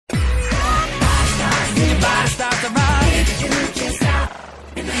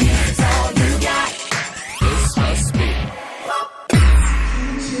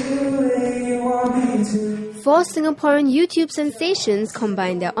four Singaporean YouTube sensations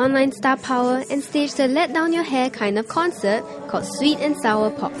combined their online star power and staged a let down your hair kind of concert called Sweet and Sour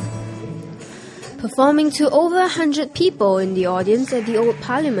Pop. Performing to over 100 people in the audience at the old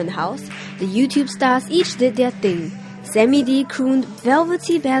Parliament House, the YouTube stars each did their thing. Sammydee crooned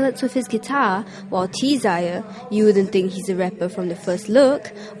velvety ballads with his guitar, while Tzire, you wouldn't think he's a rapper from the first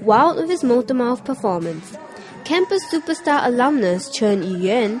look, wowed with his motor-mouth performance. Campus superstar alumnus Chen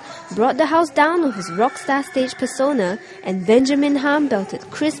Yuan brought the house down with his rockstar stage persona, and Benjamin Ham belted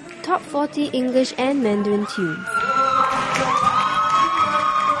crisp top 40 English and Mandarin tunes.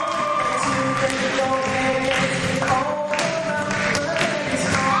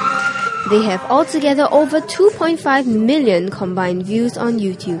 They have altogether over 2.5 million combined views on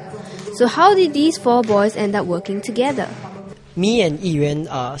YouTube. So how did these four boys end up working together? Me and Yuan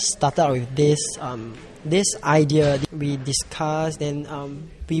started out with this idea. We discussed and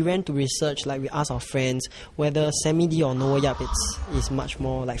we went to research, like we asked our friends whether Sammydee or Noah Yap is much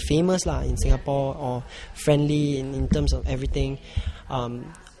more like famous in Singapore or friendly in terms of everything.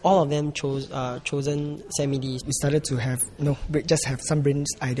 All of them chosen Sammydee. We started to have just have some brain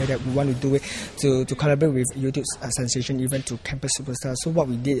idea that we want to do it to collaborate with YouTube's sensation even to campus superstars. So what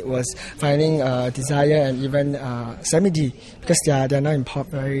we did was finding Tzire and even Sammydee, because they are now in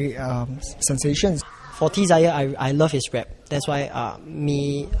pop very sensations. For Tzire, I love his rap. That's why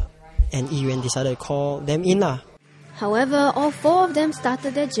me and Yuan decided to call them in lah. However, all four of them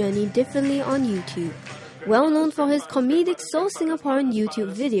started their journey differently on YouTube. Well known for his comedic So Singaporean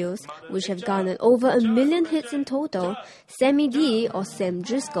YouTube videos, which have garnered over 1 million hits in total, Sammydee, or Sam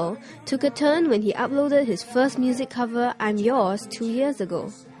Driscoll, took a turn when he uploaded his first music cover, I'm Yours, 2 years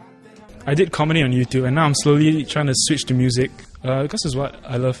ago. I did comedy on YouTube, and now I'm slowly trying to switch to music because it's what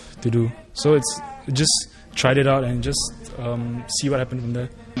I love to do. So it's just tried it out and just see what happened from there.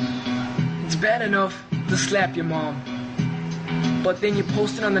 It's bad enough to slap your mom, but then you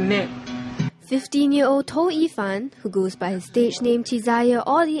post it on the net. 15-year-old To Ifan, who goes by his stage name Tzire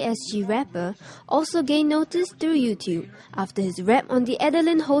or the SG Rapper, also gained notice through YouTube after his rap on the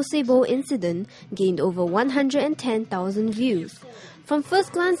Adeline Hosebo incident gained over 110,000 views. From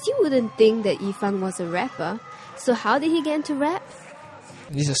first glance, you wouldn't think that Ifan was a rapper. So how did he get into rap?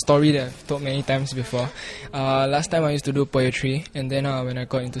 This is a story that I've told many times before. Last time I used to do poetry, and then when I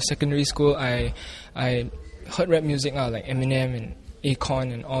got into secondary school, I heard rap music like Eminem and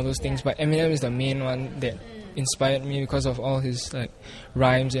Akon and all those things, but Eminem is the main one that inspired me because of all his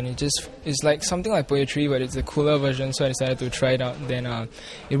rhymes, and it's like something like poetry, but it's a cooler version, so I decided to try it out. Then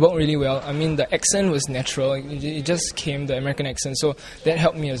it worked really well. I mean, the accent was natural, it just came, the American accent, so that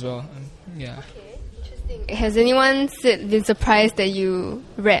helped me as well. Yeah. Has anyone been surprised that you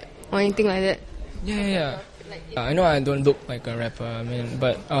rap or anything like that? Yeah. I know I don't look like a rapper,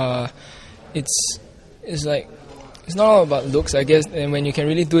 but it's like, it's not all about looks, I guess, and when you can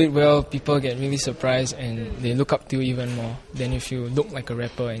really do it well, people get really surprised and they look up to you even more than if you look like a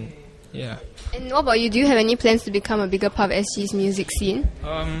rapper. And yeah. And what about you? Do you have any plans to become a bigger part of SG's music scene?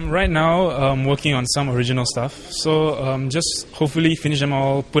 Right now, I'm working on some original stuff, so just hopefully finish them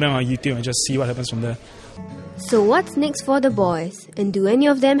all, put them on YouTube and just see what happens from there. So what's next for the boys? And do any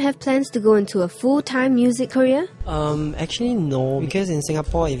of them have plans to go into a full-time music career? Actually no, because in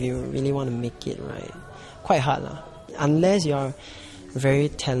Singapore, if you really want to make it, quite hard lah. Unless you're very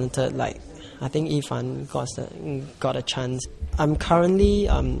talented, like I think Ifan got a chance. I'm currently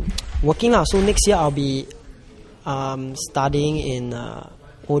working now, so next year I'll be studying in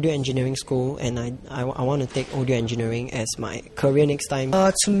audio engineering school, and I want to take audio engineering as my career next time.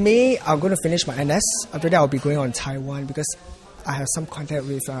 To me, I'm going to finish my NS. After that, I'll be going on Taiwan because I have some contact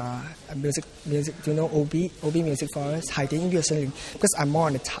with music. Do you know OB Music Forest? Because I'm more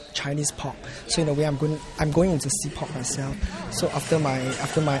on the Chinese pop. So in a way, I'm going into C-pop myself. So after my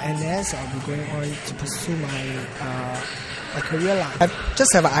NS, I'll be going on to pursue my career life. I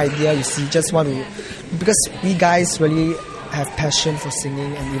just have an idea. You see, just want to, because we guys really have passion for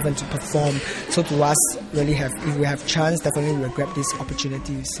singing and even to perform. So to us, really if we have chance, definitely we'll grab this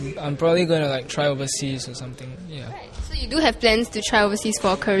opportunity. You see, I'm probably going to try overseas or something. Yeah. So you do have plans to try overseas for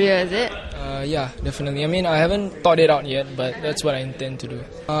a career, is it? Yeah, definitely. I mean, I haven't thought it out yet, but that's what I intend to do.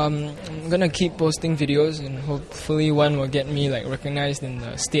 I'm gonna keep posting videos, and hopefully one will get me recognized in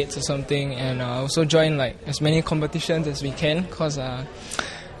the States or something, and also join as many competitions as we can, because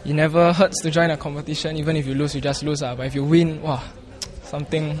it never hurts to join a competition. Even if you lose, you just lose. But if you win, wow,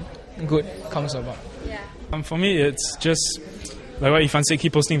 something good comes about. Yeah. For me, it's just like what Ifan said,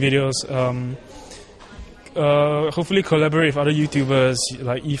 keep posting videos. Hopefully collaborate with other YouTubers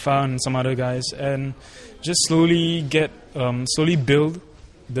like Ifan and some other guys, and just slowly build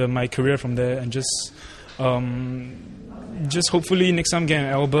my career from there, and just just hopefully next time get an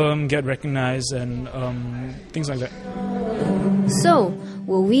album, get recognized, and things like that. So,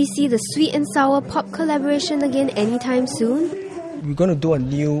 will we see the Sweet and Sour Pop collaboration again anytime soon? We're going to do a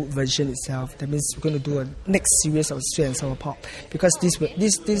new version itself. That means we're going to do a next series of Sweet and Sour Pop, because this Sweet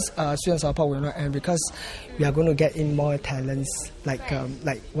and Sour Pop will not end, because we are going to get in more talents like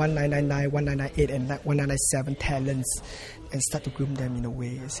 1999, 1998 and 1997 talents, and start to groom them in a way,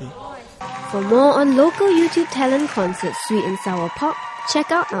 you see. For more on local YouTube talent concert Sweet and Sour Pop,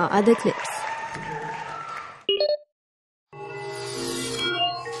 check out our other clips.